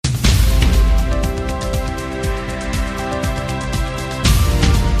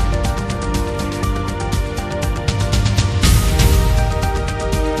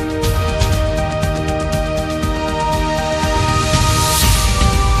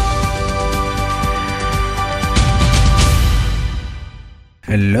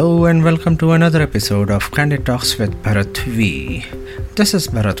Hello and welcome to another episode of Candid Talks with Bharat V. This is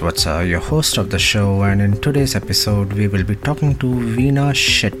Bharat Vatsa, your host of the show, and in today's episode we will be talking to Veena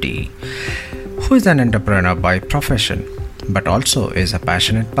Shetty, who is an entrepreneur by profession but also is a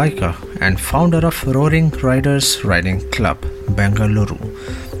passionate biker and founder of Roaring Riders Riding Club, Bengaluru.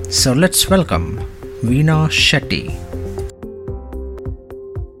 So let's welcome Veena Shetty.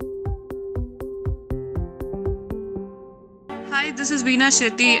 Hi, this is Veena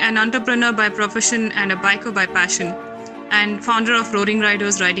Shetty, an entrepreneur by profession and a biker by passion, and founder of Roaring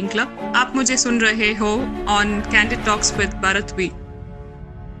Riders Riding Club. आप मुझे सुन रहे हो on Candid Talks with Bharat V.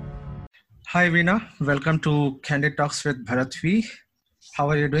 Hi Veena, welcome to Candid Talks with Bharat V. How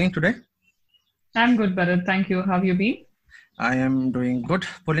are you doing today? I'm good, Bharat. Thank you. How have you been? I am doing good,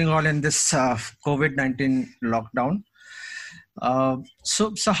 pulling all in this COVID-19 lockdown.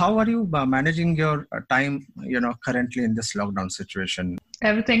 So how are you managing your time, currently in this lockdown situation?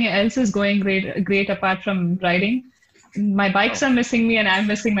 Everything else is going great apart from riding. My bikes are missing me and I'm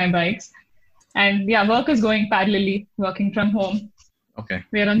missing my bikes. And yeah, work is going parallelly, working from home. Okay.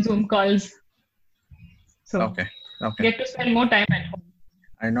 We are on Zoom calls. So okay. Get to spend more time at home.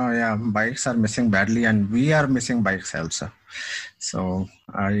 I know, yeah, bikes are missing badly and we are missing bikes also. So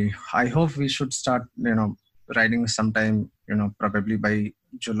I hope we should start, riding sometime, probably by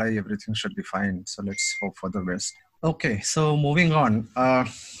July, everything should be fine. So let's hope for the best. Okay, so moving on.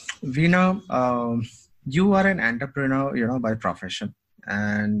 Veena, you are an entrepreneur, by profession,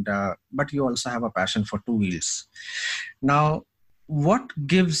 and but you also have a passion for two wheels. Now, what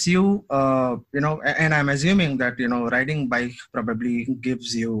gives you, and I'm assuming that, riding bike probably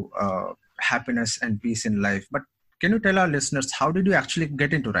gives you happiness and peace in life. But can you tell our listeners, how did you actually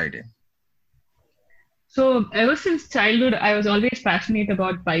get into riding? So ever since childhood, I was always passionate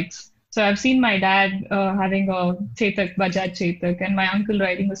about bikes. So I've seen my dad having a Bajaj Chetak, and my uncle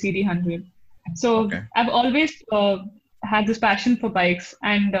riding a CD100. So I've always had this passion for bikes.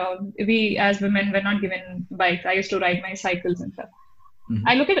 And we as women were not given bikes. I used to ride my cycles and stuff. Mm-hmm.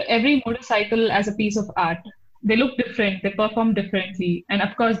 I look at every motorcycle as a piece of art. They look different, they perform differently, and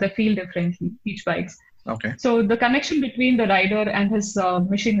of course they feel differently, each bikes. Okay. So the connection between the rider and his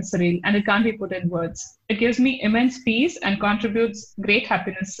machine is surreal, and it can't be put in words. It gives me immense peace and contributes great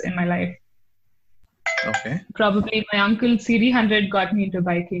happiness in my life. Okay. Probably my uncle CD100 got me into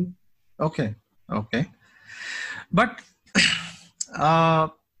biking. Okay. But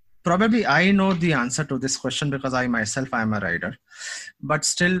probably I know the answer to this question because I myself am a rider. But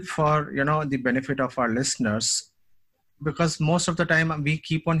still, for the benefit of our listeners, because most of the time we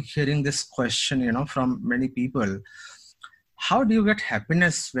keep on hearing this question, from many people. How do you get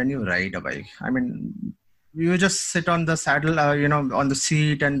happiness when you ride a bike? I mean, you just sit on the saddle, on the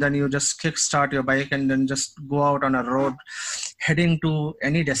seat, and then you just kickstart your bike and then just go out on a road, heading to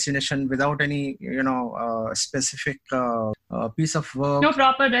any destination without any, specific piece of work. No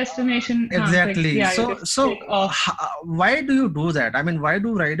proper destination. Exactly. Why do you do that? I mean, why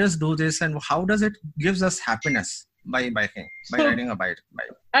do riders do this, and how does it gives us happiness? By riding a bike.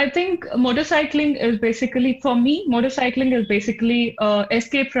 I think motorcycling is basically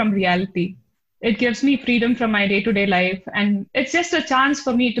escape from reality. It gives me freedom from my day-to-day life, and it's just a chance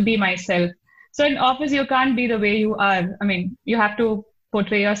for me to be myself. So in office, you can't be the way you are. I mean, you have to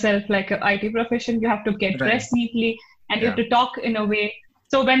portray yourself like an IT profession. You have to get dressed neatly, and you have to talk in a way.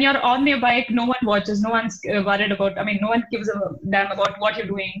 So when you're on your bike, no one watches, no one's worried about, no one gives a damn about what you're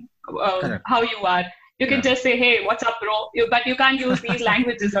doing, how you are. You can just say, hey, what's up, bro? But you can't use these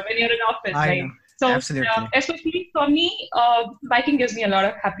languages when you're in office, right? So especially for me, biking gives me a lot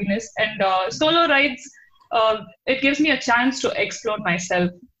of happiness, and solo rides, it gives me a chance to explore myself.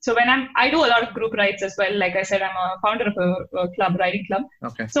 So when I do a lot of group rides as well. Like I said, I'm a founder of a riding club.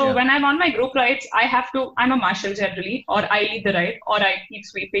 Okay. So when I'm on my group rides, I'm a marshal generally, or I lead the ride, or I keep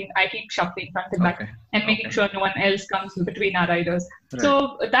sweeping, I keep shuffling front and back, and making sure no one else comes between our riders. Right.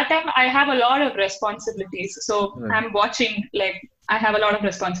 So that time I have a lot of responsibilities. So I'm watching, I have a lot of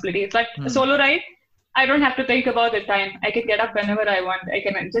responsibilities. But a solo ride, I don't have to think about the time. I can get up whenever I want. I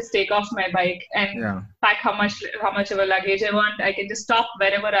can just take off my bike and pack how much of a luggage I want. I can just stop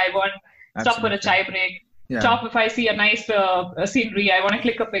wherever I want. Stop for a chai break. Stop if I see a nice scenery. I want to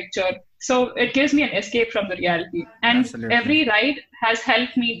click a picture. So it gives me an escape from the reality. And every ride has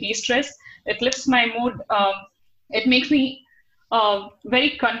helped me de-stress. It lifts my mood. It makes me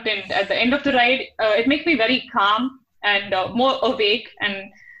very content. At the end of the ride, it makes me very calm and more awake.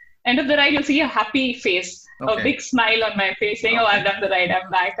 And end of the ride, you'll see a happy face, a big smile on my face saying, oh, I've done the ride, I'm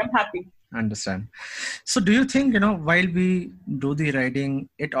back, I'm happy. Understand. So do you think, while we do the riding,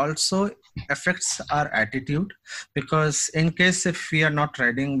 it also affects our attitude? Because in case if we are not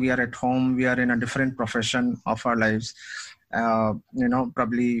riding, we are at home, we are in a different profession of our lives.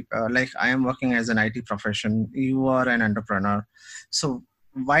 Probably like I am working as an IT profession, you are an entrepreneur. So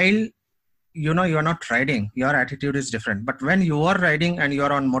while you're not riding, your attitude is different. But when you are riding and you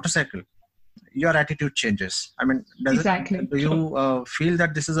are on motorcycle, your attitude changes. I mean, Exactly. do you feel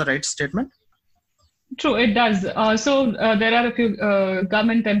that this is a right statement? True, it does. There are a few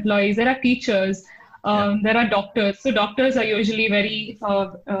government employees, there are teachers, there are doctors. So doctors are usually very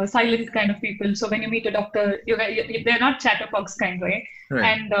silent kind of people. So when you meet a doctor, they're not chatterbox kind, right?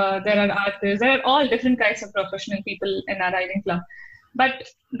 And there are artists, there are all different kinds of professional people in our riding club. But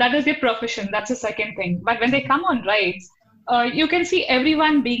that is their profession. That's the second thing. But when they come on rides, you can see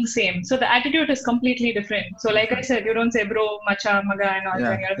everyone being same. So the attitude is completely different. So like I said, you don't say bro, macha, maga and all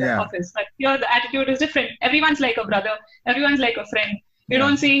when you're in the office. But here the attitude is different. Everyone's like a brother. Everyone's like a friend. You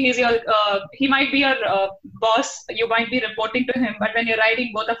don't see he might be your boss. You might be reporting to him. But when you're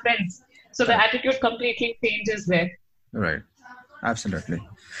riding, both are friends. So the attitude completely changes there. Right. Absolutely.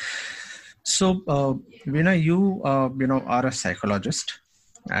 So, Veena, you are a psychologist,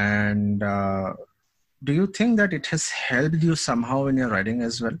 and do you think that it has helped you somehow in your writing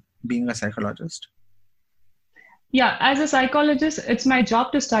as well, being a psychologist? Yeah, as a psychologist, it's my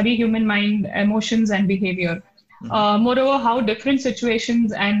job to study human mind, emotions, and behavior. Moreover, how different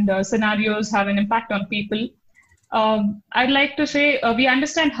situations and scenarios have an impact on people. I'd like to say we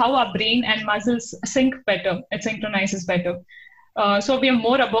understand how our brain and muscles sync better. It synchronizes better. So we are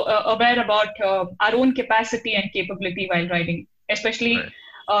more aware about our own capacity and capability while riding, especially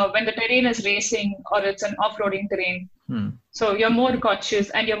when the terrain is racing or it's an off-roading terrain. So you're more conscious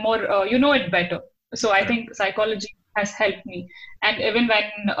and you're more, you know it better. So I think psychology has helped me. And even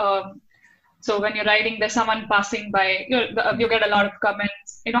when you're riding, there's someone passing by, you get a lot of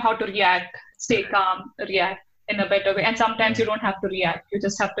comments, you know how to react, stay calm, react in a better way. And sometimes you don't have to react. You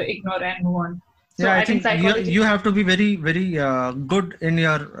just have to ignore and move on. So I think you have to be very, very good in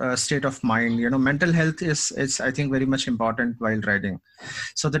your state of mind. Mental health is I think very much important while riding,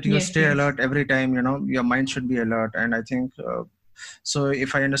 so that you stay alert every time. Your mind should be alert. And I think so.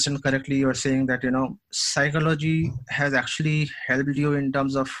 If I understand correctly, you are saying that psychology has actually helped you in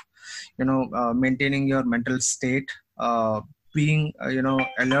terms of maintaining your mental state, being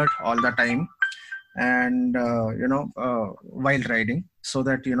alert all the time, and while riding, so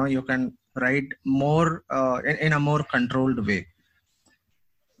that you can ride more in a more controlled way.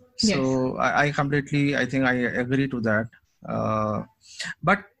 So I completely, I think I agree to that.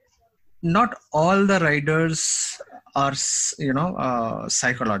 But not all the riders are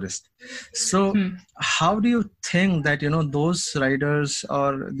psychologists. So how do you think that those riders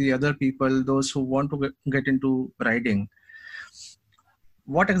or the other people, those who want to get into riding,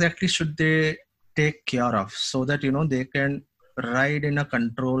 what exactly should they take care of so that they can ride in a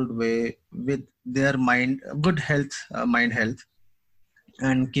controlled way with their mind, good health, mind health,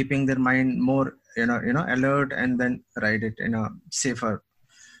 and keeping their mind more alert, and then ride it in a safer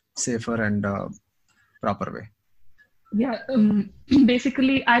and proper way?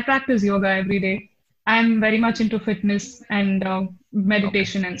 Basically I practice yoga every day. I'm very much into fitness and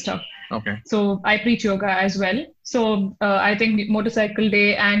meditation and stuff. So I preach yoga as well. So I think motorcycle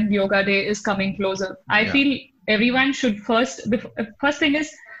day and yoga day is coming closer. I feel everyone should first thing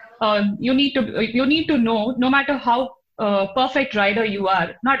is you need to know, no matter how perfect rider you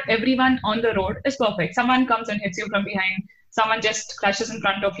are, not everyone on the road is perfect. Someone comes and hits you from behind, someone just crashes in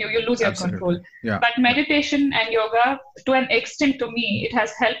front of you, you lose your control. But meditation and yoga, to an extent, to me, it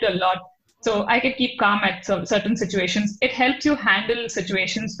has helped a lot. So I can keep calm at certain situations. It helps you handle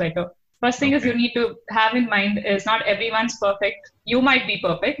situations better. First thing is you need to have in mind is not everyone's perfect. You might be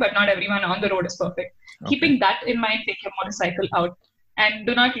perfect, but not everyone on the road is perfect. Keeping that in mind, take your motorcycle out and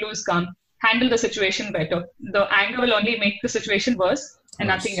do not lose calm. Handle the situation better. The anger will only make the situation worse and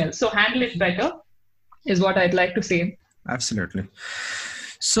nothing else. So handle it better is what I'd like to say. Absolutely.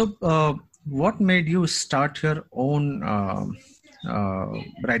 So what made you start your own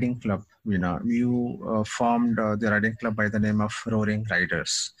riding club? You formed the riding club by the name of Roaring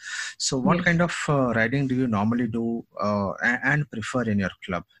Riders. So what kind of riding do you normally do and prefer in your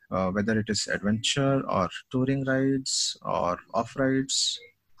club, whether it is adventure or touring rides or off rides?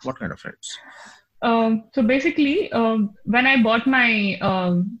 What kind of rides? So basically, when I bought my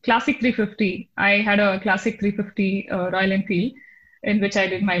Classic 350, I had a Classic 350 Royal Enfield in which I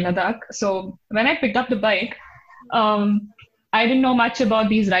did my Ladakh. So when I picked up the bike, I didn't know much about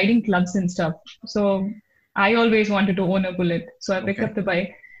these riding clubs and stuff. So I always wanted to own a bullet. So I picked up the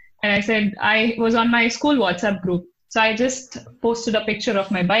bike. And I said, I was on my school WhatsApp group. So I just posted a picture of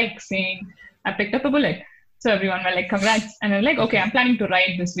my bike saying, I picked up a bullet. So everyone were like, congrats. And I'm like, okay, I'm planning to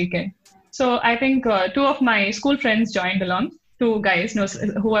ride this weekend. So I think two of my school friends joined along, two guys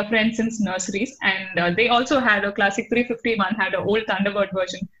who are friends since nurseries. And they also had a classic 350, one had an old Thunderbird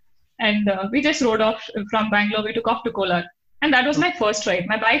version. And we just rode off from Bangalore. We took off to Kolar. And that was my first ride.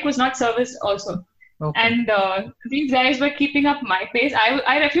 My bike was not serviced also. Okay. And these guys were keeping up my pace.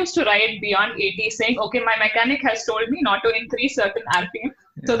 I refused to ride beyond 80, saying, okay, my mechanic has told me not to increase certain RPM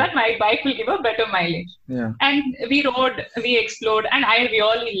so that my bike will give a better mileage. Yeah. And we rode, we explored, and I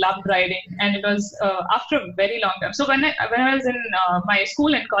really loved riding. And it was after a very long time. So when I was in my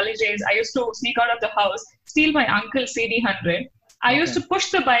school and college days, I used to sneak out of the house, steal my uncle's CD100. I used to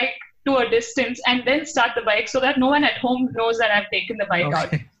push the bike to a distance and then start the bike so that no one at home knows that I've taken the bike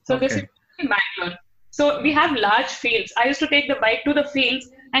out. So this is in Bangalore. So we have large fields. I used to take the bike to the fields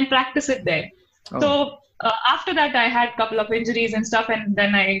and practice it there. So after that, I had a couple of injuries and stuff, and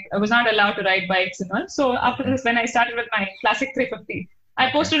then I was not allowed to ride bikes and all. So after this, when I started with my classic 350, I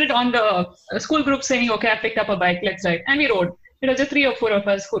posted it on the school group saying, okay, I picked up a bike, let's ride. And we rode. It was just 3 or 4 of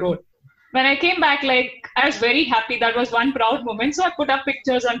us who rode. When I came back, I was very happy. That was one proud moment. So I put up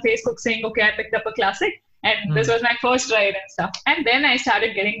pictures on Facebook saying, okay, I picked up a classic. And this was my first ride and stuff. And then I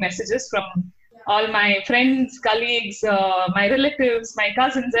started getting messages from all my friends, colleagues, my relatives, my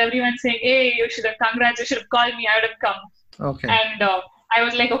cousins, everyone saying, hey, you should have called me, I would have come. Okay. And I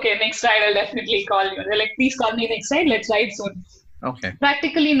was like, okay, next ride, I'll definitely call you. They're like, please call me next ride, let's ride soon. Okay.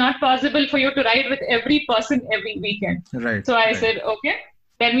 Practically not possible for you to ride with every person every weekend. Right. So I said, okay.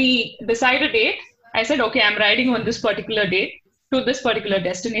 Then we decide a date. I said, okay, I'm riding on this particular date to this particular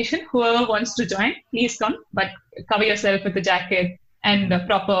destination. Whoever wants to join, please come, but cover yourself with a jacket and a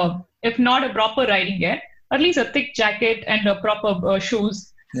proper, if not a proper riding gear, at least a thick jacket and a proper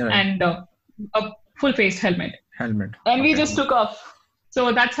shoes and a full-faced helmet. And we just took off.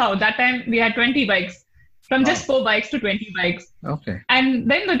 So that's how, that time we had 20 bikes, from just 4 bikes to 20 bikes. Okay. And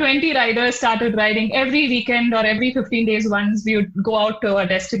then the 20 riders started riding every weekend or every 15 days once. We would go out to a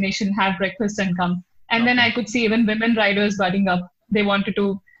destination, have breakfast and come. And then I could see even women riders budding up. They wanted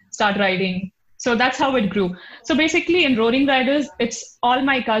to start riding. So that's how it grew. So basically in Roaring Riders, it's all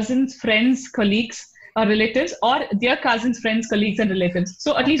my cousins, friends, colleagues, or relatives, or their cousins, friends, colleagues, and relatives.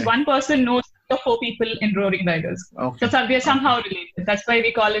 So at least one person knows the 4 people in Roaring Riders. So we are somehow related. That's why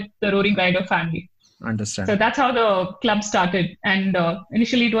we call it the Roaring Rider family. Understand. So that's how the club started. And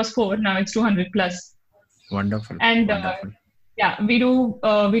initially it was 4, now it's 200 plus. Wonderful. And Wonderful. we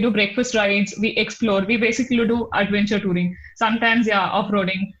do breakfast rides, we explore, we basically do adventure touring. Sometimes,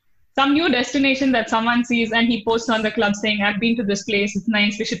 off-roading. Some new destination that someone sees and he posts on the club saying, I've been to this place, it's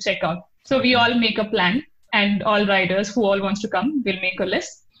nice, we should check out. So we all make a plan, and all riders who all wants to come will make a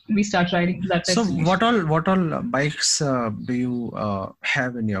list. We start riding to that destination. So what all bikes do you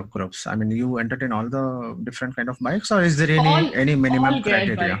have in your groups? I mean, you entertain all the different kind of bikes, or is there any minimum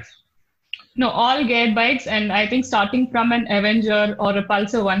criteria? Bikes. No, all geared bikes, and I think starting from an Avenger or a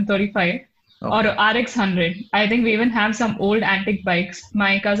Pulsar 135 or a RX 100. I think we even have some old antique bikes.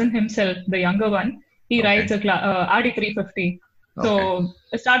 My cousin himself, the younger one, he rides a RD 350. So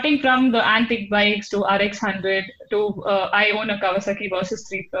starting from the antique bikes to RX 100 to I own a Kawasaki Versus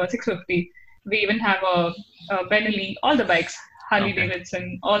 650. We even have a Benelli, all the bikes, Harley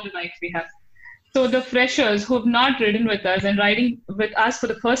Davidson, all the bikes we have. So the freshers who have not ridden with us and riding with us for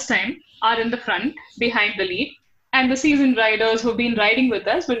the first time are in the front, behind the lead. And the seasoned riders who've been riding with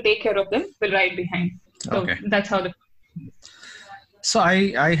us will take care of them, will ride behind. So that's how the... So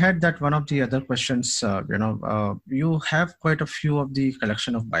I had that one of the other questions, you have quite a few of the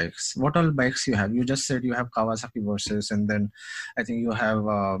collection of bikes. What all bikes you have? You just said you have Kawasaki Versus, and then I think you have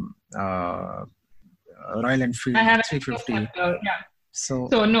Royal Enfield 350.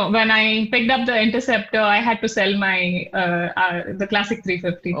 So no, when I picked up the Interceptor, I had to sell my the classic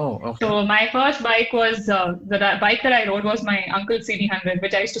 350. So my first bike was the bike that I rode was my uncle's CD100,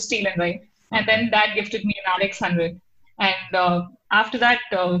 which I used to steal and ride. And then Dad gifted me an RX 100. And after that,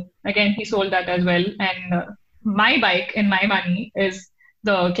 again, he sold that as well. And my bike in my money is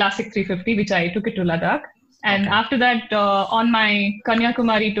the classic 350, which I took it to Ladakh. And after that, on my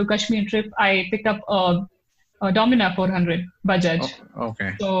Kanyakumari to Kashmir trip, I picked up a Dominar 400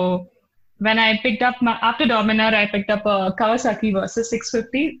 Bajaj. So when I picked up after Dominar, I picked up a Kawasaki Versus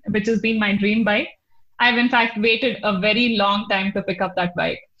 650, which has been my dream bike. I've in fact waited a very long time to pick up that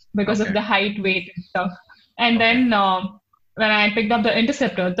bike because of the height, weight and stuff. And then when I picked up the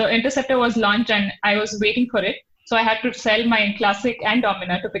Interceptor was launched and I was waiting for it. So I had to sell my Classic and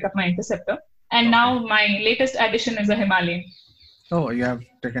Dominar to pick up my Interceptor. And now my latest addition is a Himalayan. Oh, you have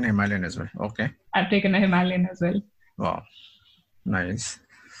taken Himalayan as well. Okay. I've taken a Himalayan as well. Wow. Nice.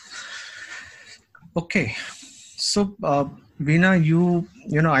 Okay. So, Veena,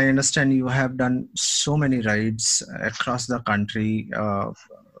 I understand you have done so many rides across the country.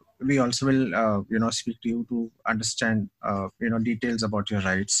 We also will, speak to you to understand, details about your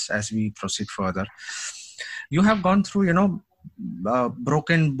rides as we proceed further. You have gone through,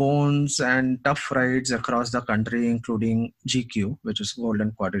 broken bones and tough rides across the country, including GQ, which is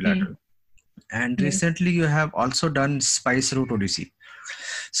Golden Quadrilateral. And recently you have also done Spice Route Odyssey.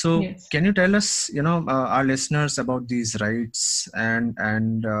 So can you tell us, our listeners about these rides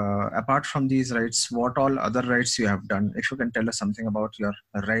and apart from these rides, what all other rides you have done? If you can tell us something about your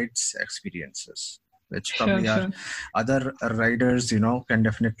rides experiences, which probably are other riders, can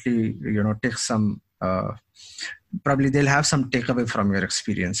definitely, take some, probably they'll have some takeaway from your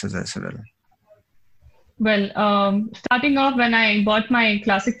experiences as well. Well, starting off when I bought my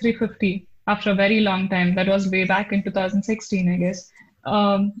Classic 350 after a very long time, that was way back in 2016, I guess.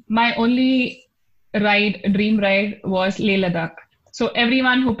 My only dream ride was Leh Ladakh. So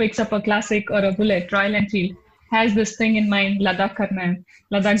everyone who picks up a Classic or a Bullet, Royal Enfield, has this thing in mind, Ladakh karna hai,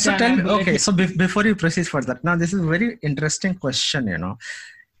 Ladakh so jana hai. Okay, so before you proceed further, now this is a very interesting question,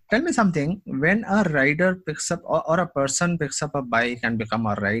 Tell me something, when a rider picks up or a person picks up a bike and become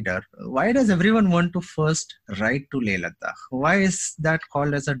a rider, why does everyone want to first ride to Leh Ladakh? Why is that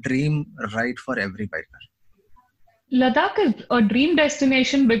called as a dream ride for every biker? Ladakh is a dream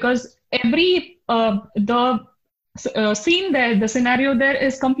destination because the scene there, the scenario there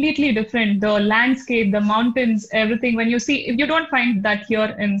is completely different. The landscape, the mountains, everything. When you see, you don't find that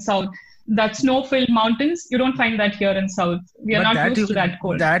here in South. That snow-filled mountains, you don't find that here in South. We are not used to that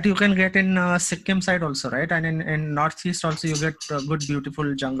cold. That you can get in Sikkim side also, right? And in Northeast also you get good,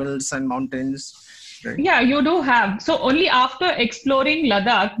 beautiful jungles and mountains. Right? Yeah, you do have. So only after exploring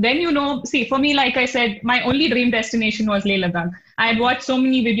Ladakh, then see, for me, like I said, my only dream destination was Leh Ladakh. I had watched so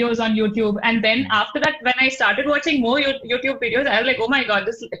many videos on YouTube. And then after that, when I started watching more YouTube videos, I was like, oh my God,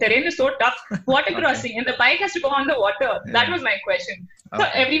 this terrain is so tough. Water crossing and the bike has to go on the water. Yeah. That was my question. So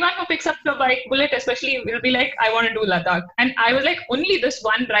everyone who picks up the bike, Bullet especially, will be like, I want to do Ladakh. And I was like, only this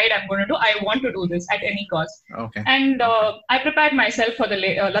one ride I'm going to do. I want to do this at any cost. Okay. And I prepared myself for the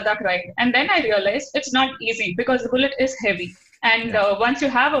Ladakh ride. And then I realized it's not easy because the Bullet is heavy. And once you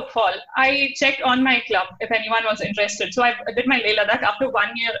have a fall, I checked on my club if anyone was interested. So I did my Leh Ladakh after 1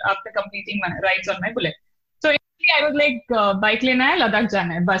 year after completing my rides on my Bullet. So initially I was like, bike lena hai, Ladakh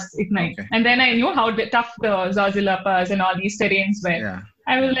jana hai, bas itna hi. And then I knew how tough the Zazila Pass and all these terrains were. Yeah.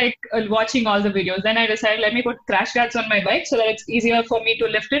 I was like watching all the videos. Then I decided, let me put crash guards on my bike so that it's easier for me to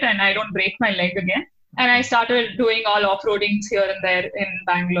lift it and I don't break my leg again. And I started doing all off-roadings here and there in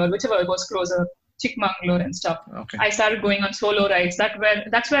Bangalore, whichever was closer. Chikmagalur and stuff. Okay. I started going on solo rides.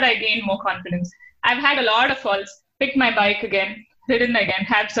 That's where I gained more confidence. I've had a lot of falls, picked my bike again, ridden again,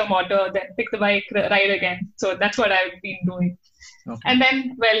 had some water, then pick the bike, ride again. So that's what I've been doing. Okay. And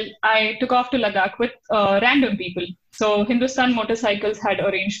then, I took off to Ladakh with random people. So Hindustan Motorcycles had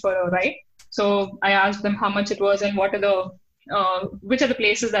arranged for a ride. So I asked them how much it was and what are which are the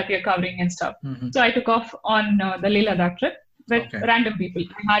places that we are covering and stuff. Mm-hmm. So I took off on the Leh Ladakh trip with random people.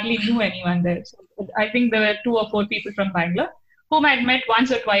 I hardly knew anyone there. So I think there were 2 or 4 people from Bangalore whom I had met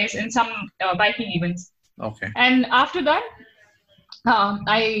once or twice in some biking events. Okay. And after that,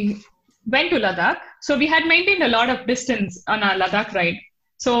 I went to Ladakh. So we had maintained a lot of distance on our Ladakh ride.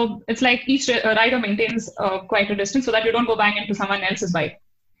 So it's like each rider maintains quite a distance so that you don't go bang into someone else's bike.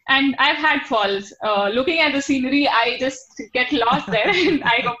 And I've had falls. Looking at the scenery, I just get lost there and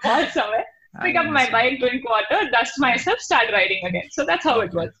I go fall somewhere. Pick up my bike, drink water, dust myself, start riding again. So that's how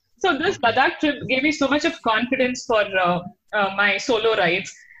it was. So this Ladakh trip gave me so much of confidence for my solo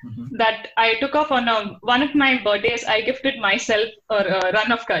rides that I took off on one of my birthdays. I gifted myself a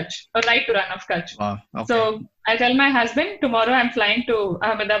run of Kutch, a ride to run of Kutch. Okay. So I tell my husband, tomorrow I'm flying to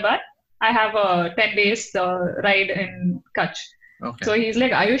Ahmedabad. I have a 10 days ride in Kutch. Okay. So he's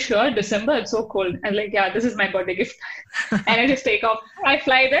like, are you sure? December, it's so cold. I'm like, yeah, this is my birthday gift. And I just take off. I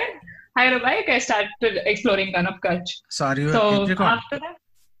fly there. Hire a bike, I started exploring Run of Kutch. So are you a Capricorn? After that,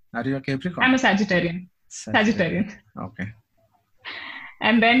 are you a Capricorn? I'm a Sagittarian. Sagittarian. Okay.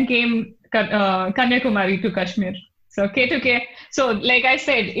 And then came Kanyakumari to Kashmir. So K2K. So like I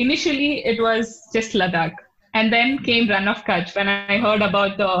said, initially it was just Ladakh. And then came Run of Kutch when I heard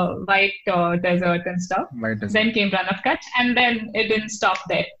about the white desert and stuff. White desert. Then came Run of Kutch. And then it didn't stop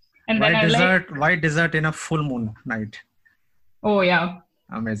there. And white desert in a full moon night. Oh, yeah.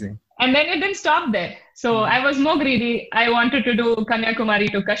 Amazing. And then it didn't stop there. So I was more greedy. I wanted to do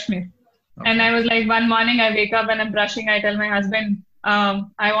Kanyakumari to Kashmir. Okay. And I was like, one morning I wake up and I'm brushing. I tell my husband,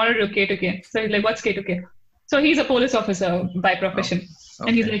 I want to do K2K. So he's like, what's K2K? So he's a police officer by profession. Oh,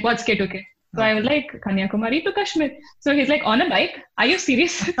 and he's like, what's K2K? So I was like, Kanyakumari to Kashmir. So he's like, on a bike? Are you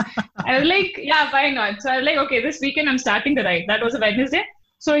serious? I was like, yeah, why not? So I was like, okay, this weekend I'm starting the ride. That was a Wednesday.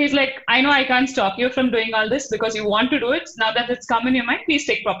 So he's like, I know I can't stop you from doing all this because you want to do it. Now that it's come in your mind, please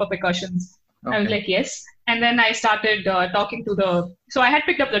take proper precautions. I was like, yes. And then I started talking to so I had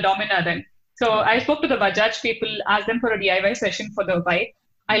picked up the Domina then. So I spoke to the Bajaj people, asked them for a DIY session for the bike.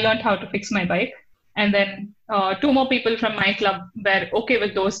 I learned how to fix my bike. And then 2 more people from my club were okay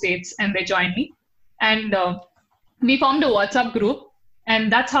with those dates and they joined me. And we formed a WhatsApp group.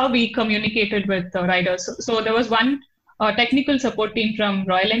 And that's how we communicated with the riders. So there was one technical support team from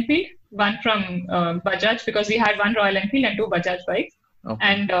Royal Enfield, one from Bajaj, because we had 1 Royal Enfield and 2 Bajaj bikes.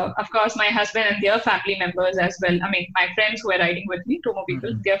 And of course, my husband and their family members as well. I mean, my friends who were riding with me, 2 more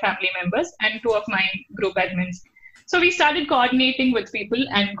people, their family members, and 2 of my group admins. So we started coordinating with people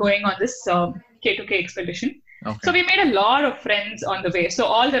and going on this K2K expedition. So we made a lot of friends on the way. So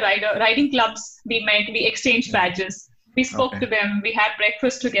all the riding clubs we met, we exchanged badges. We spoke to them. We had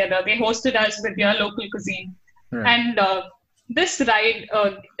breakfast together. They hosted us with their local cuisine. And this ride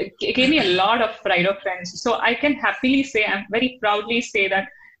gave me a lot of rider friends. So I can happily say, I'm very proudly say that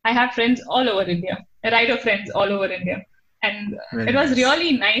I have friends all over India, rider friends all over India. And it was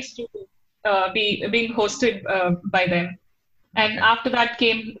really nice to be being hosted by them. And after that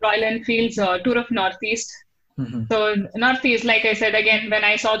came Royal Enfield's Tour of Northeast. So Northeast, like I said, again, when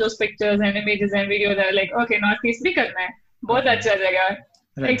I saw those pictures and images and videos, I was like, okay, Northeast bhi karna hai. Bahut acha jagah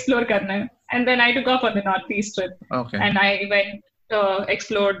hai. Explore karna hai. And then I took off on the Northeast trip. And I went,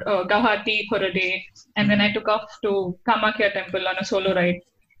 explored Guwahati for a day. And then I took off to Kamakhya temple on a solo ride.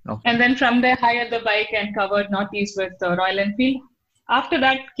 And then from there, hired the bike and covered Northeast with Royal Enfield. After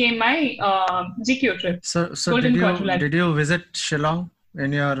that came my GQ trip. So did you visit Shillong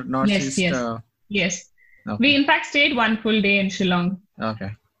in your Northeast? Yes. We in fact stayed 1 full day in Shillong.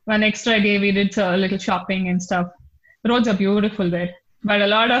 1 extra day we did a little shopping and stuff. Roads are beautiful there, but a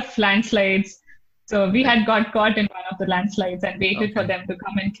lot of landslides. So we had got caught in one of the landslides and waited for them to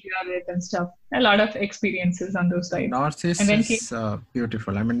come and clear it and stuff. A lot of experiences on those rides. Northeast is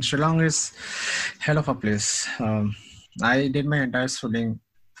beautiful. I mean, Shillong is hell of a place. I did my entire schooling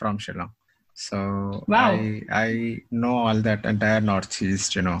from Shillong. So I know all that entire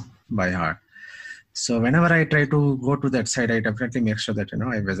Northeast, by heart. So whenever I try to go to that side, I definitely make sure that,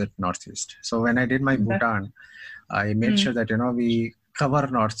 I visit Northeast. So when I did my Bhutan, I made sure that, we cover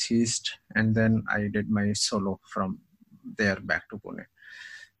Northeast, and then I did my solo from there back to Pune.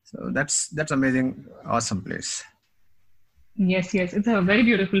 So that's amazing, awesome place. Yes, it's a very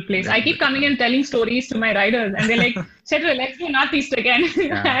beautiful place. I keep coming and telling stories to my riders, and they're like, "Chetra, let's go Northeast again."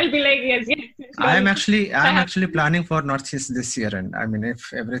 I'll be like, "Yes." I'm actually planning for Northeast this year, and I mean,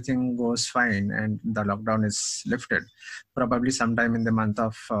 if everything goes fine and the lockdown is lifted, probably sometime in the month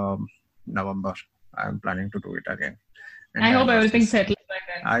of November, I'm planning to do it again. And I hope everything settles by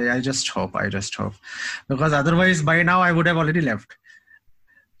then. I just hope, because otherwise by now I would have already left.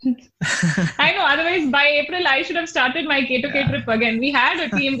 I know, otherwise by April I should have started my K2K trip again. We had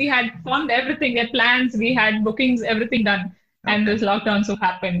a team, we had formed everything, we had plans, we had bookings, everything done, and this lockdown so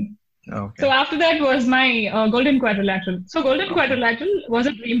happened. So after that was my Golden Quadrilateral. So Golden Quadrilateral was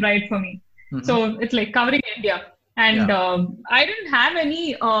a dream ride for me. So it's like covering India, and I didn't have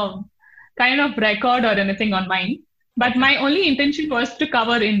any kind of record or anything on mine, but my only intention was to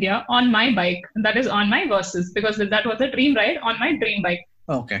cover India on my bike, that is on my Versus, because that was a dream ride on my dream bike.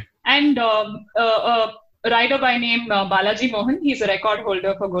 And a rider by name Balaji Mohan, he's a record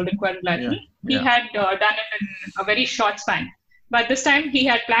holder for Golden Quadrilateral. He had done it in a very short span. But this time he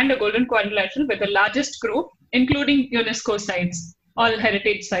had planned a Golden Quadrilateral with the largest group, including UNESCO sites, all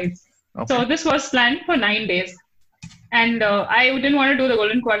heritage sites. So this was planned for 9 days. And I didn't want to do the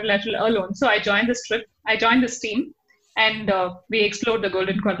Golden Quadrilateral alone. So I joined this trip. I joined this team. And we explored the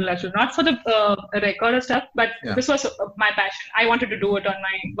Golden Quadrilateral, not for the record or stuff, but this was my passion. I wanted to do it on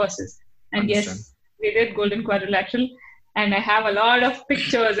my Versus. And yes, we did Golden Quadrilateral. And I have a lot of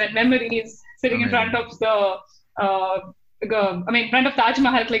pictures and memories sitting in front of in front of Taj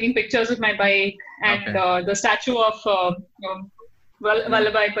Mahal, clicking pictures with my bike, and the statue of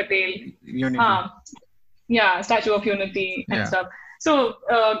Vallabhbhai Patel. Unity. Statue of Unity and stuff. So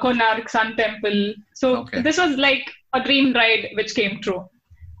Konark Sun Temple. So this was like a dream ride which came true.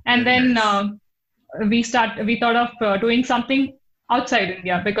 And then we thought of doing something outside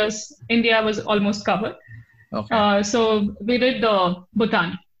India, because India was almost covered. So we did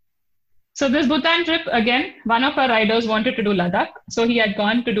Bhutan. So this Bhutan trip, again, one of our riders wanted to do Ladakh. So he had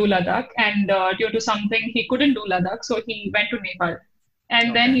gone to do Ladakh, and due to something, he couldn't do Ladakh. So he went to Nepal.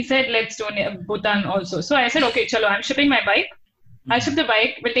 And then he said, let's do Bhutan also. So I said, okay, chalo, I'm shipping my bike. I shipped the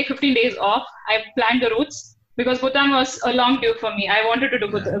bike. We'll take 15 days off. I planned the routes because Bhutan was a long due for me. I wanted to do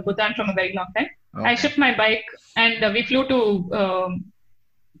Bhutan from a very long time. I shipped my bike and we flew to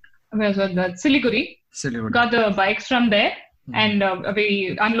where was that? Siliguri. Got the bikes from there and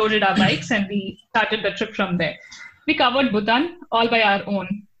we unloaded our bikes and we started the trip from there. We covered Bhutan all by our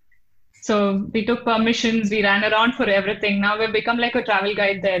own. So we took permissions, we ran around for everything. Now we've become like a travel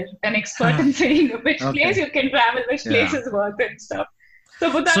guide there, an expert in saying which place you can travel, which places work and stuff.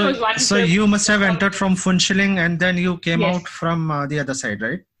 So Bhutan was one. So you must have entered from Phuentsholing and then you came out from the other side,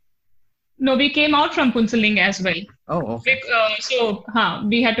 right? No, we came out from Phuentsholing as well. Oh, okay.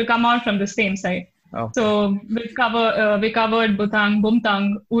 We had to come out from the same side. Okay. So we covered Bhutan,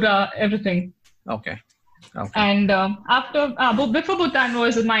 Bumtang, Ura, everything. Okay. And before Bhutan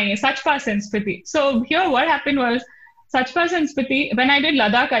was my Sachpass and Spiti. So here what happened was Sachpass and Spiti, when I did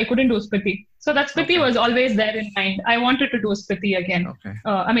Ladakh, I couldn't do Spiti. So that Spiti was always there in mind. I wanted to do Spiti again. Okay.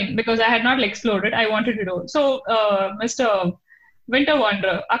 Because I had not explored it, I wanted to do. So Mr. Winter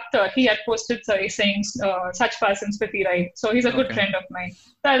Wanderer, Akhtar, he had posted saying Sachpass and Spiti ride. So he's a good friend of mine.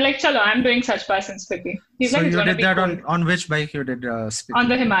 So I was like, chalo, I'm doing Sachpass and Spiti. He's so you did that on which bike you did Spiti? On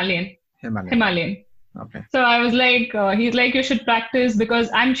the Himalayan. Okay. So I was like, he's like, you should practice because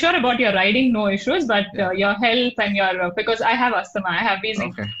I'm sure about your riding, no issues, but your health and your, because I have asthma, I have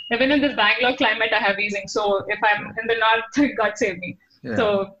wheezing. Okay. Even in this Bangalore climate, I have wheezing. So if I'm in the north, God save me. Yeah.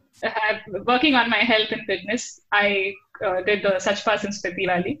 So working on my health and fitness, I did the Sachpass and Spiti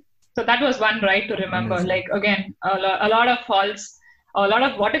Valley. So that was one ride to remember. Amazing. Like, again, a lot of falls, a lot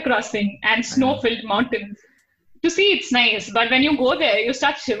of water crossing and snow-filled mountains. To see it's nice, but when you go there, you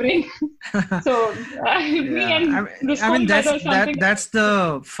start shivering. So that's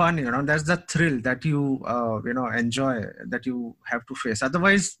the fun, that's the thrill that you enjoy, that you have to face.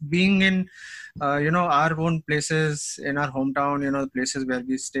 Otherwise, being in our own places, in our hometown, places where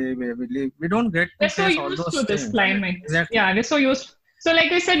we stay, where we live, we don't get to face all those things. We're so used to this climate. Exactly. Yeah, we're so used. So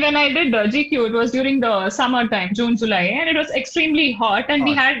like I said, when I did GQ, it was during the summertime, June, July, and it was extremely hot, and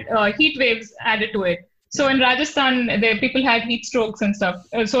we had heat waves added to it. So in Rajasthan, people had heat strokes and stuff.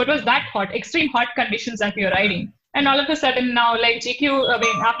 So it was that hot, extreme hot conditions that we were riding. And all of a sudden now, like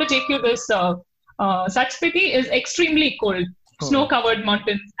after GQ, this Sachpiti is extremely cold, snow-covered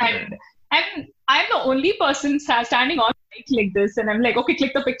mountains. And I'm the only person standing on a bike like this. And I'm like, okay,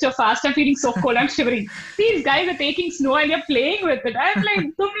 click the picture fast. I'm feeling so cold. I'm shivering. These guys are taking snow and they're playing with it. I'm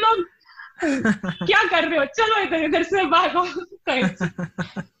like, tum log क्या कर रहे हो? चलो इधर से भागो.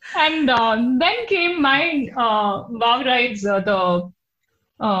 And then came my wow rides, the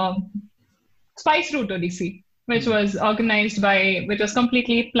Spice Route Odyssey, which was which was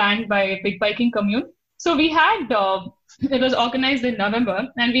completely planned by Big Biking Commune. So we had, it was organized in November,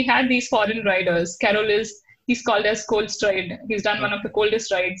 and we had these foreign riders. Carol he's called as Cold Stride. He's done one of the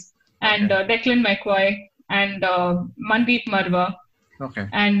coldest rides. And Declan McCoy and Mandeep Marwa. Okay.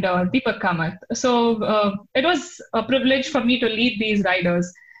 And Deepak Kamath. So it was a privilege for me to lead these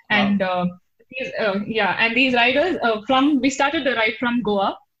riders. And these riders, we started the ride from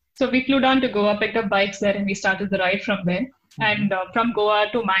Goa. So we flew down to Goa, picked up bikes there, and we started the ride from there. Mm-hmm. And from Goa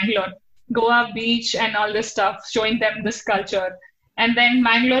to Mangalore, Goa beach and all this stuff, showing them this culture. And then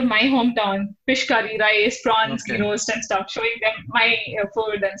Mangalore, my hometown, fish curry, rice, prawns, roast and stuff, showing them my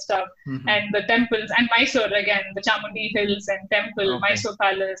food and stuff. Mm-hmm. And the temples, and Mysore again, the Chamundi Hills and temple, Mysore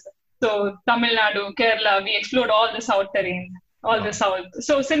Palace. So Tamil Nadu, Kerala, we explored all the south terrain, the south.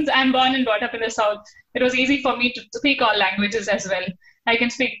 So since I'm born and brought up in the south, it was easy for me to speak all languages as well. I can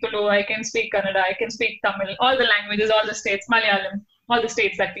speak Tulu, I can speak Kannada, I can speak Tamil, all the languages, all the states, Malayalam, all the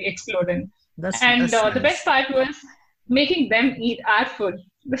states that we explored in. That's nice. The best part was making them eat our food,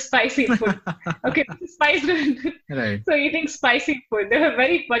 the spicy food. Okay, spice food. Right. So eating spicy food. They were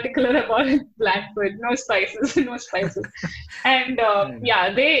very particular about bland food, no spices, no spices. And the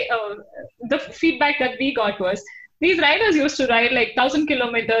feedback that we got was, these riders used to ride like 1,000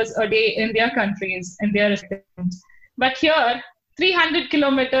 kilometers a day in their countries, in their states. But here, 300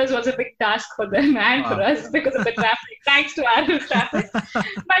 kilometers was a big task for them and for us because of the traffic, thanks to our traffic.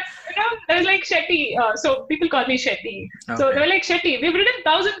 But, they were like, Shetty, so people call me Shetty. Okay. So they were like, Shetty, we've ridden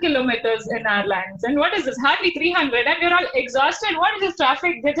 1,000 kilometers in our lands. And what is this? Hardly 300. And we're all exhausted. What is this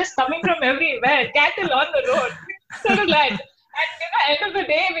traffic? They're just coming from everywhere. Cattle on the road. So glad. And end of the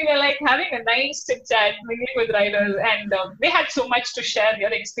day, we were like having a nice chit chat, mingling with riders, and they had so much to share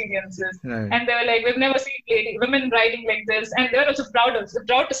their experiences. Right. And they were like, we've never seen women riding like this, and they were also proud to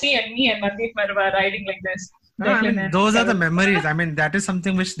see me and Mandeep Marwa riding like this. I mean, those are the memories. I mean, that is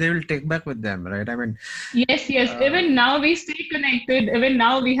something which they will take back with them, right? I mean, yes. Even now we stay connected. Even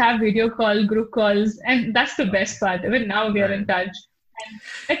now we have video call, group calls, and that's the best part. Even now we are in touch. And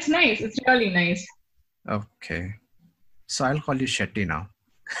it's nice. It's really nice. Okay. So I'll call you Shetty now.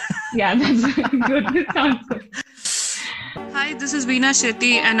 Yeah, that's good. That sounds good. Hi, this is Veena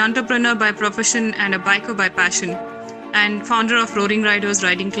Shetty, an entrepreneur by profession and a biker by passion, and founder of Roaring Riders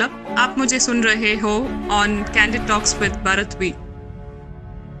Riding Club. आप मुझे सुन रहे हो on Candid Talks with Bharat V.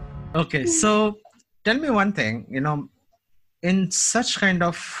 Okay, so tell me one thing, in such kind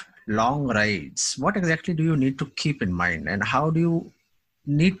of long rides, what exactly do you need to keep in mind, and how do you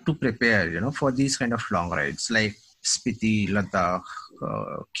need to prepare, for these kind of long rides like Spiti, Ladakh,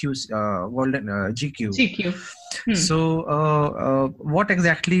 GQ. So, what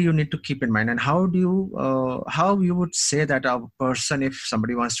exactly you need to keep in mind, and how you would say that a person, if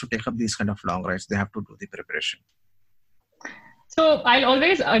somebody wants to take up these kind of long rides, they have to do the preparation? So I'll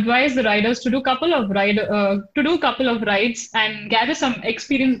always advise the riders to do couple of rides and gather some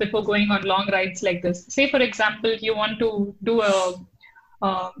experience before going on long rides like this. Say, for example, you want to do a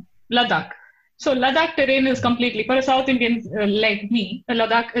Ladakh. So Ladakh terrain is completely, for a South Indian like me,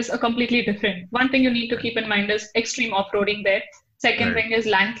 Ladakh is a completely different. One thing you need to keep in mind is extreme off-roading there. Second thing is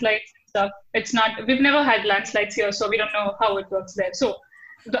landslides and stuff. We've never had landslides here, so we don't know how it works there. So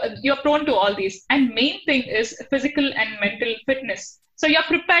you're prone to all these. And main thing is physical and mental fitness. So you're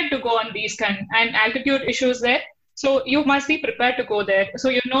prepared to go on these and altitude issues there. So you must be prepared to go there. So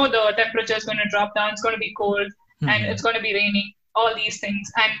the temperature is going to drop down, it's going to be cold, and it's going to be raining. All these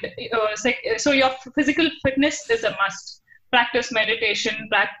things, and so your physical fitness is a must. Practice meditation,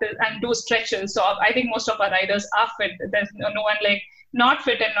 and do stretches. So I think most of our riders are fit. There's no one like not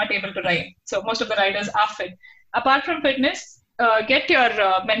fit and not able to ride. So most of the riders are fit. Apart from fitness, get your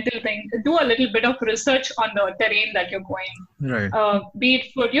mental thing. Do a little bit of research on the terrain that you're going. Right. Be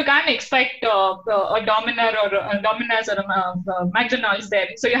it food. You can't expect a Domino's or a McDonald's there.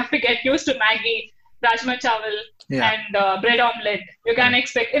 So you have to get used to Maggie, Rajma chawal, and bread omelette. You can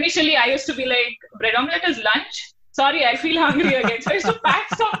expect. Initially, I used to be like, bread omelette is lunch? Sorry, I feel hungry again. So I used to pack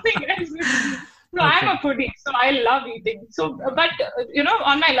something else. No, I'm a foodie, so I love eating. So, but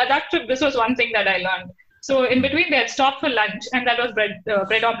on my Ladakh trip, this was one thing that I learned. So in between, they had stopped for lunch, and that was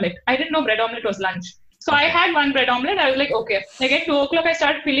bread omelette. I didn't know bread omelette was lunch. So I had one bread omelette. I was like, okay. Like at 2 o'clock, I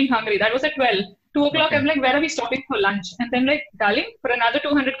started feeling hungry. That was at 12. 2 o'clock, I'm like, where are we stopping for lunch? And then like, darling, for another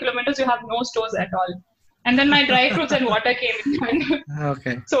 200 kilometers, you have no stores at all. And then my dry fruits and water came in.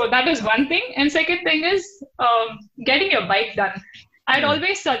 Okay. So that is one thing. And second thing is getting your bike done. I'd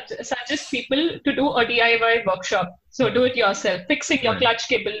always suggest people to do a DIY workshop. So do it yourself. Fixing your clutch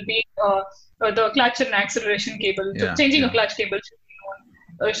cable, be the clutch and acceleration cable. Changing a clutch cable should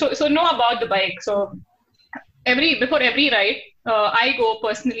be known. So know about the bike. So before every ride, I go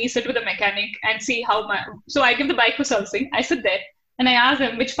personally sit with a mechanic and see so I give the bike for servicing. I sit there and I ask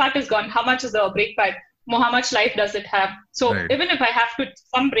them which part is gone, how much is the brake pad, how much life does it have. So even if I have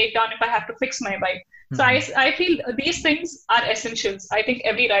some breakdown, if I have to fix my bike. So I feel these things are essentials. I think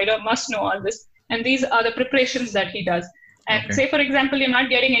every rider must know all this. And these are the preparations that he does. And say, for example, you're not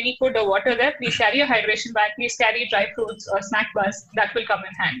getting any food or water there, please carry a hydration bag, please carry dry fruits or snack bars. That will come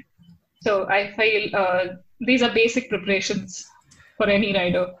in hand. So I feel these are basic preparations for any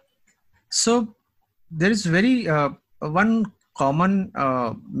rider. So there is one common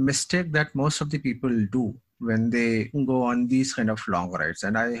mistake that most of the people do when they go on these kind of long rides.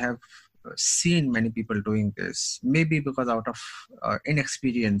 And I have seen many people doing this, maybe because out of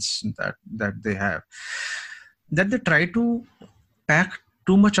inexperience that they have, that they try to pack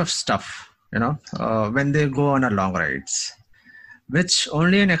too much of stuff, when they go on a long rides, which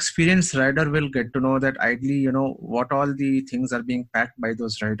only an experienced rider will get to know that ideally, what all the things are being packed by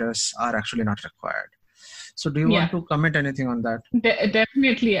those riders are actually not required. So do you want to comment anything on that?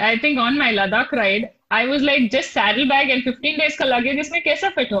 Definitely. I think on my Ladakh ride, I was like, just saddlebag and 15 days ka luggage, isme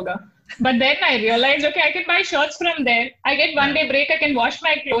kaisa fit hoga? But then I realized, okay, I can buy shirts from there. I get 1 day break. I can wash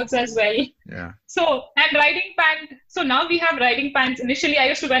my clothes as well. Yeah. So, and riding pants. So now we have riding pants. Initially, I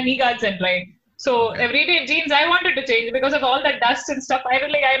used to wear knee guards and ride. So everyday jeans, I wanted to change because of all that dust and stuff. I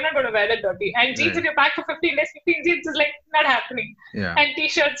was like, I'm not going to wear that dirty. And jeans, if you pack for 15 days, 15 jeans is like not happening. Yeah. And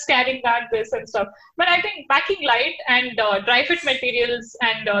t-shirts carrying that, this and stuff. But I think packing light and dry fit materials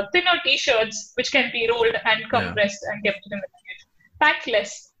and thinner t-shirts, which can be rolled and compressed and kept in the luggage. Pack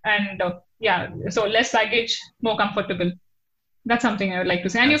less and so less baggage, more comfortable. That's something I would like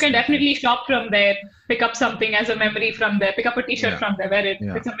to say. And you can definitely shop from there, pick up something as a memory from there, pick up a t-shirt from there, wear it.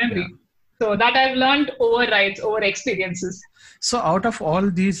 It's a memory. So that I've learned over rides, over experiences. So out of all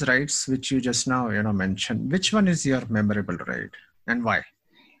these rides which you just now mentioned, which one is your memorable ride and why?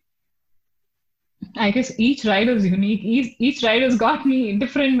 I guess each ride was unique. Each ride has got me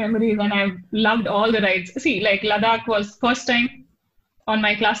different memories, and I've loved all the rides. See, like Ladakh was first time on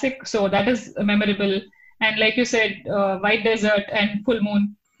my classic, so that is memorable. And like you said, White Desert and Full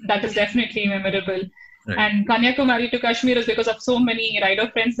Moon, that is definitely memorable. Right. And Kanyakumari to Kashmir is because of so many rider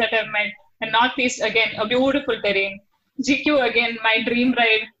friends that I've met. And Northeast, again, a beautiful terrain. GQ, again, my dream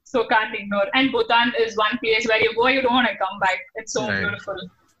ride, so can't ignore. And Bhutan is one place where you go, you don't want to come back. It's so beautiful.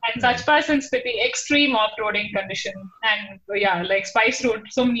 And Sajpas and Spiti, extreme off-roading condition. And yeah, like Spice Route,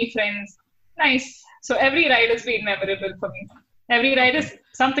 so many friends. Nice. So every ride has been memorable for me. Every ride is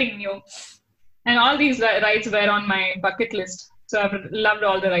something new. And all these rides were on my bucket list. So I've loved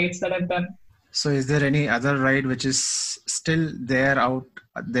all the rides that I've done. So is there any other ride which is still there out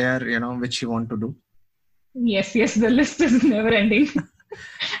there, which you want to do? Yes, the list is never ending.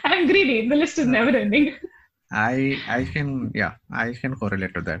 I'm greedy. The list is never ending. I can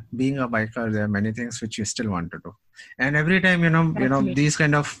correlate to that. Being a biker, there are many things which you still want to do. And every time, these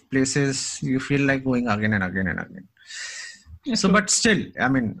kind of places, you feel like going again and again and again. So, but still,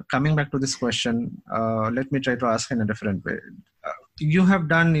 coming back to this question, let me try to ask in a different way. You have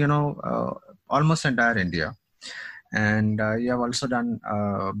done, almost entire India, and you have also done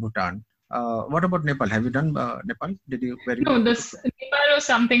Bhutan. What about Nepal? Have you done Nepal? No, Nepal was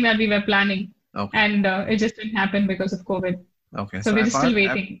something that we were planning, and it just didn't happen because of COVID. Okay, so we're still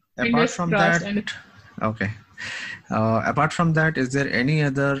waiting. Apart from that, apart from that, is there any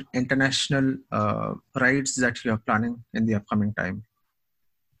other international rides that you are planning in the upcoming time?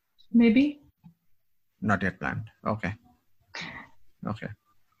 Maybe. Not yet planned. Okay.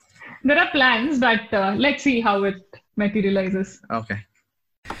 There are plans, but let's see how it materializes. Okay.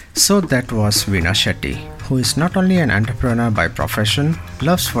 So that was Veena Shetty, who is not only an entrepreneur by profession,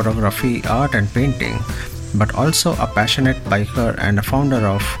 loves photography, art and painting, but also a passionate biker and a founder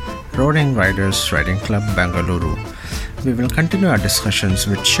of Roaring Riders Riding Club, Bengaluru. We will continue our discussions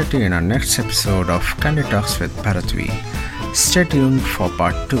with Shetty in our next episode of Candid Talks with Bharatvi. Stay tuned for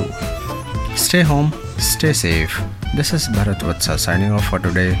part 2. Stay home, stay safe. This is Bharat Vatsa signing off for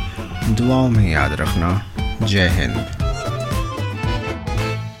today. दुआओं में याद रखना. जय हिंद.